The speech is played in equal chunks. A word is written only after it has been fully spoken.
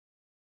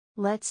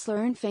let's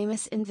learn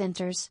famous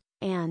inventors,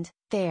 and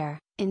their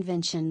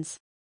inventions.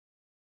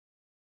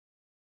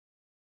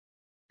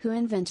 Who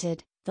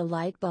invented the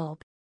light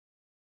bulb?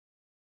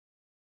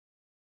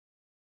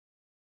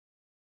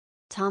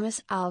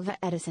 Thomas Alva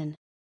Edison.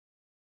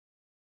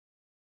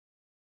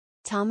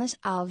 Thomas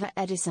Alva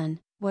Edison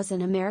was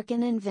an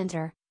American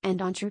inventor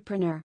and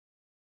entrepreneur.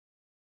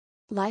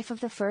 Life of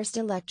the first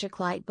electric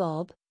light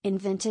bulb,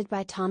 invented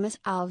by Thomas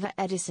Alva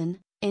Edison,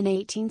 in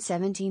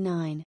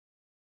 1879.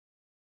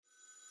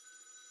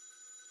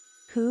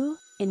 Who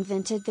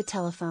invented the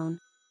telephone?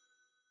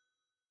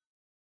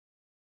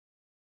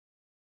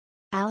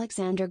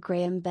 Alexander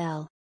Graham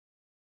Bell.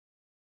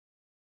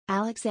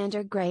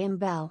 Alexander Graham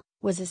Bell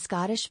was a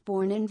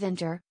Scottish-born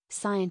inventor,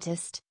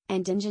 scientist,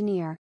 and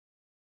engineer.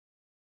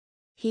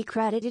 He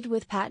credited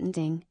with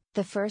patenting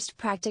the first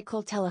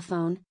practical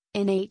telephone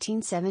in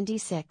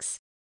 1876.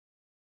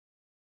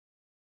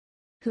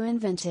 Who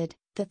invented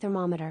the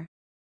thermometer?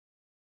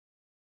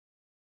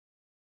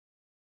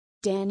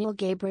 Daniel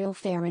Gabriel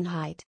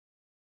Fahrenheit.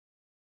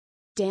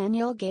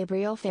 Daniel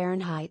Gabriel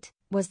Fahrenheit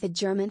was the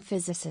German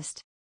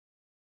physicist.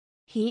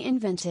 He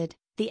invented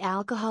the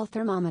alcohol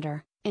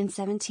thermometer in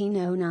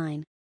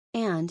 1709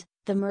 and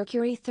the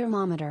mercury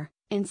thermometer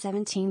in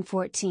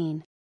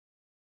 1714.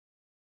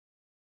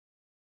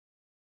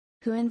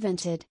 Who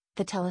invented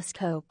the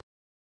telescope?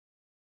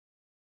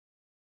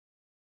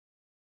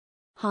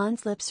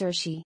 Hans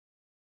Lippershey.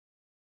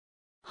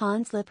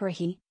 Hans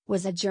Lippershey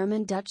was a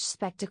German-Dutch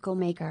spectacle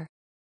maker.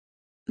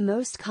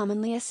 Most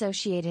commonly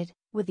associated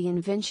with the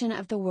invention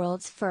of the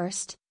world's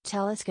first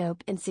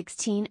telescope in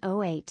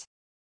 1608.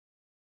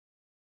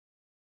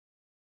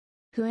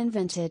 Who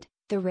invented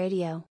the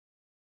radio?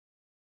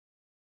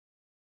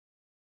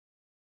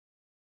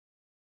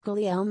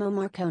 Guglielmo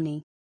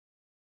Marconi.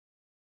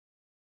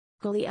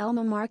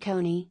 Guglielmo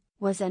Marconi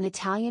was an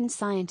Italian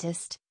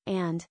scientist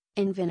and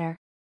inventor.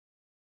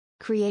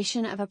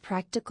 Creation of a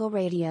practical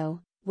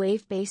radio,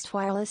 wave-based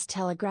wireless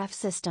telegraph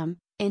system,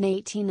 in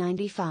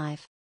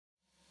 1895.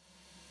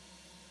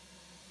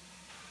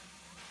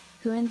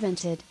 Who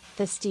invented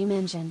the steam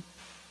engine?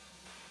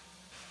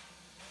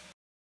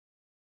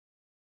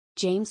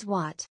 James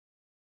Watt.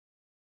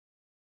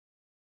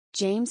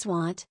 James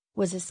Watt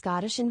was a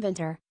Scottish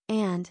inventor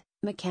and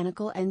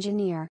mechanical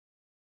engineer.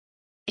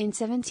 In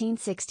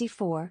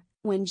 1764,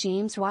 when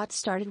James Watt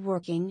started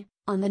working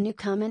on the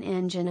Newcomen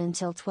engine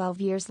until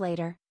 12 years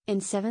later, in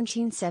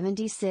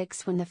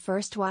 1776 when the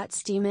first Watt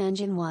steam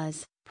engine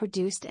was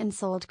produced and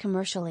sold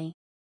commercially.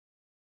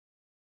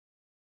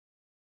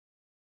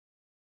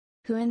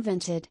 Who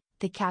invented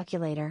the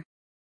calculator?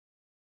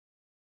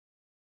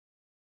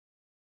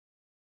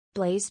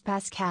 Blaise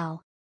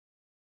Pascal.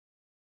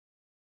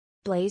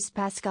 Blaise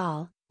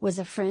Pascal was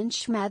a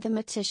French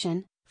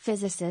mathematician,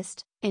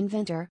 physicist,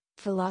 inventor,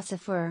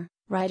 philosopher,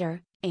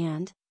 writer,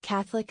 and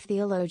Catholic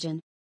theologian.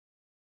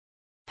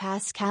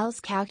 Pascal's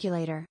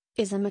calculator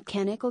is a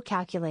mechanical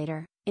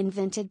calculator,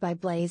 invented by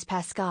Blaise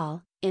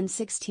Pascal, in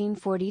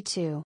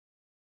 1642.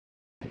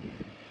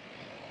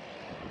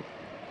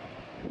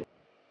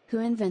 Who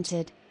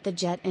invented the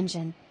jet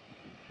engine?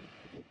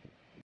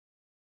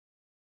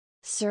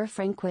 Sir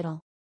Frank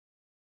Whittle.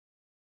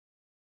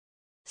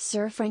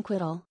 Sir Frank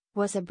Whittle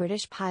was a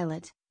British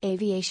pilot,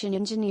 aviation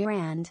engineer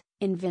and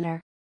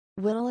inventor.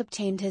 Whittle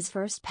obtained his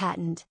first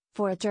patent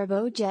for a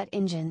turbojet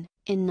engine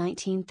in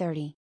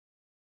 1930.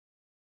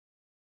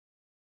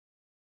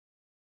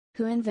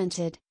 Who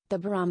invented the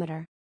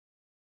barometer?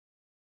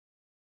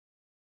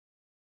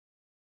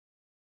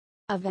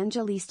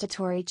 Evangelista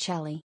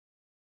Torricelli.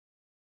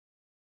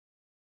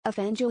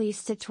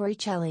 Evangelista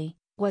Torricelli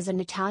was an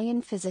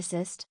Italian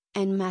physicist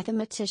and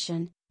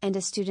mathematician, and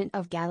a student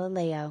of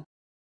Galileo.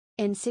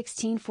 In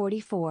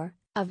 1644,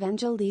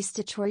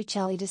 Evangelista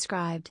Torricelli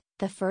described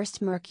the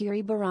first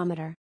mercury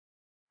barometer.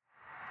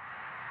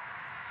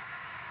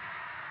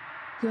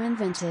 Who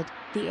invented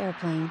the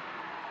airplane?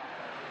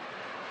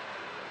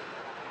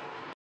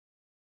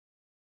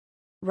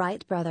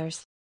 Wright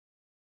brothers.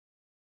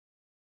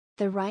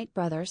 The Wright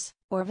brothers,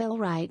 Orville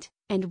Wright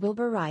and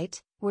Wilbur Wright,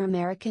 were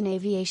American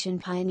aviation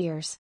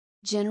pioneers,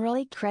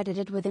 generally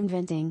credited with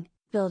inventing,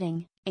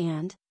 building,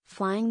 and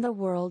flying the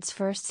world's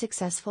first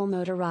successful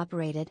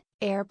motor-operated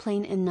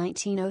airplane in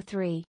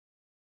 1903.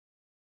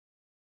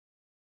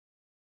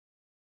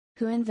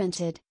 Who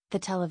invented the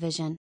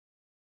television?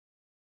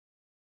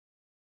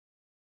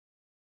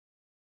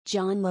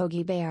 John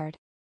Logie Baird.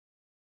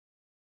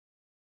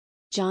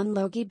 John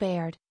Logie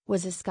Baird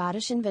was a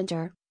Scottish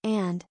inventor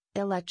and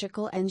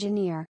electrical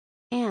engineer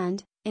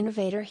and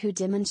innovator who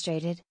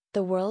demonstrated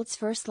the world's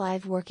first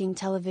live working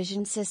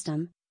television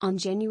system on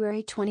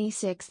January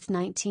 26,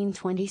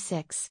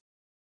 1926.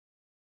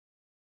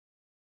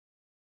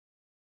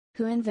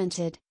 Who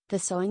invented the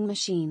sewing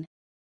machine?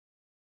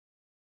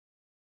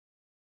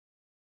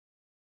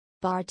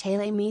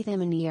 Barthélemy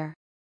Thimonier.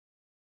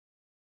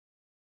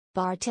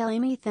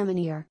 Barthélemy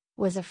Thimonier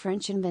was a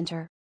French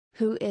inventor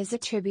who is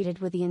attributed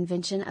with the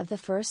invention of the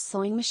first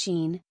sewing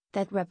machine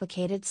that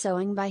replicated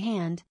sewing by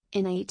hand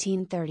in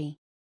 1830.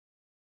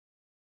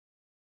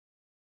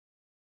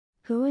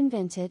 Who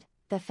invented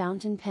the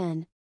fountain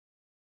pen?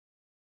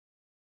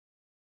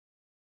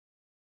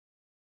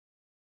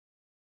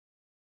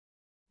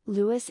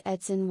 Louis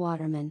Edson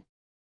Waterman.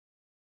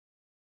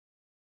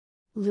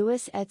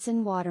 Louis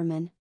Edson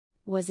Waterman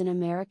was an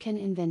American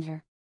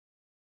inventor.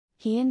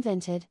 He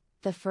invented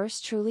the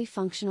first truly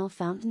functional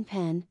fountain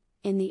pen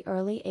in the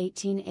early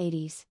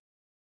 1880s.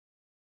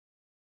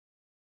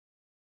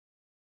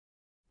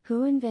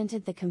 Who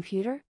invented the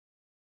computer?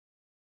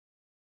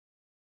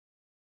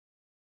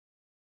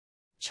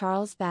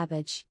 Charles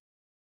Babbage.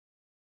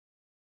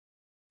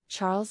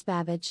 Charles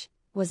Babbage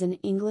was an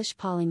English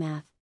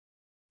polymath,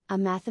 a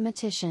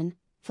mathematician,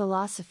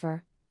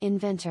 philosopher,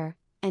 inventor,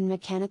 and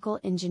mechanical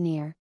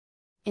engineer.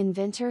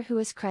 Inventor who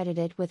is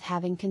credited with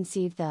having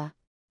conceived the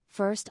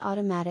first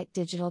automatic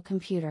digital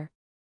computer.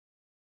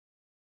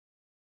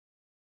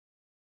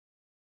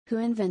 Who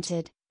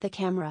invented the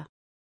camera?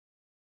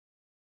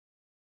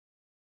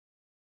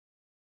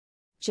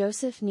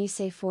 Joseph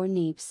Nicephore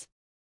Niepce.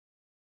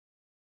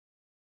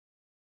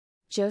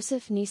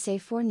 Joseph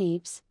Nicephore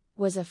Niepce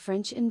was a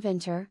French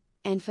inventor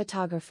and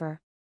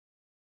photographer.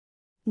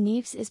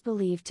 Niepce is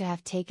believed to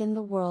have taken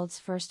the world's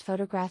first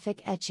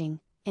photographic etching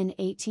in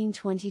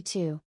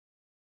 1822.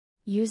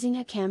 Using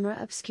a camera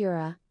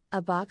obscura,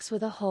 a box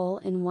with a hole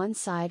in one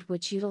side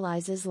which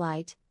utilizes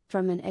light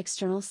from an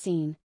external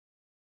scene.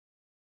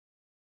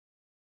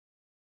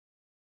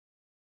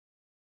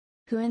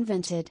 Who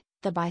invented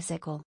the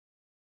bicycle?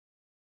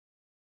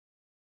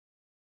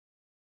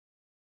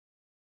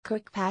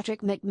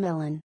 Kirkpatrick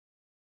Macmillan.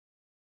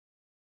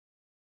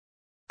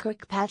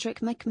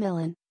 Kirkpatrick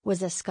Macmillan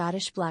was a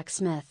Scottish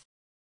blacksmith.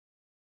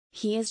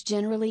 He is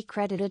generally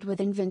credited with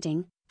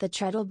inventing the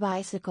treadle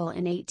bicycle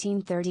in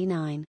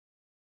 1839.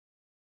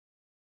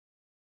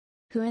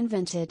 Who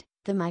invented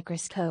the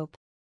microscope?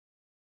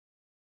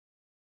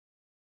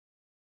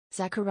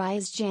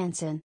 Zacharias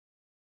Janssen.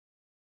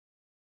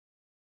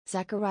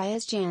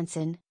 Zacharias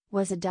Janssen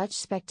was a Dutch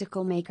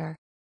spectacle maker.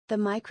 The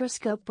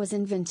microscope was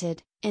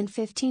invented in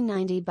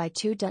 1590 by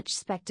two Dutch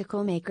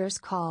spectacle makers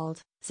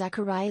called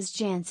Zacharias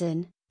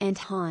Janssen and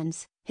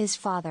Hans, his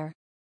father.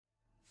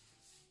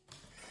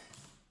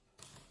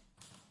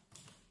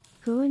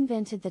 Who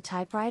invented the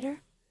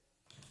typewriter?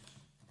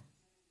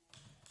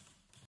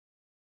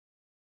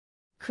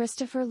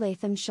 Christopher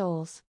Latham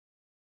Sholes.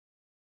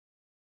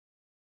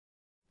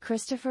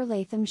 Christopher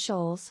Latham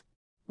Sholes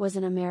was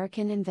an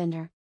American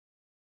inventor.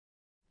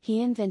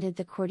 He invented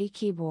the QWERTY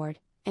keyboard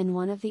and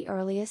one of the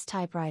earliest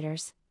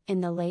typewriters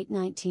in the late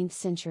 19th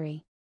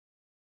century.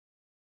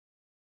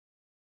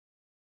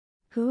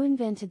 Who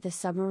invented the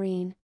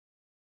submarine?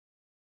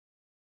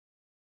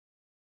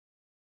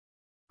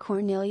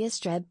 Cornelius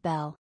Drebb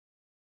Bell.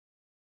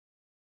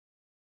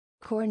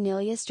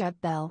 Cornelius Drebb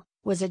Bell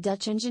was a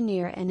Dutch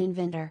engineer and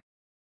inventor.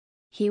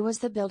 He was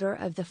the builder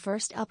of the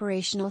first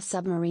operational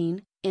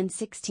submarine in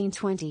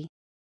 1620.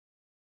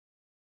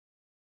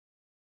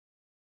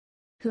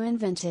 Who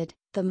invented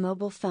the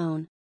mobile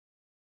phone?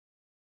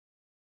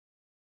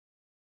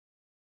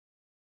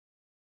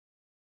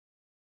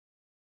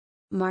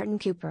 Martin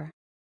Cooper.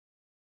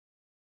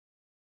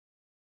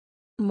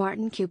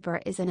 Martin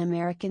Cooper is an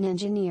American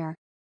engineer.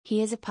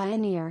 He is a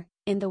pioneer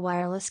in the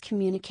wireless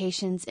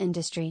communications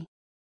industry.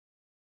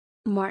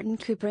 Martin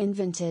Cooper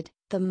invented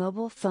the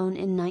mobile phone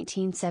in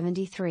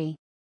 1973.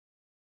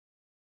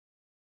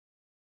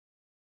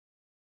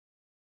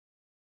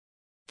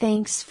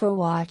 Thanks for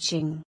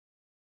watching.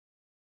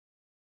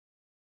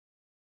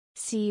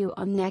 See you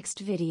on next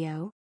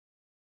video.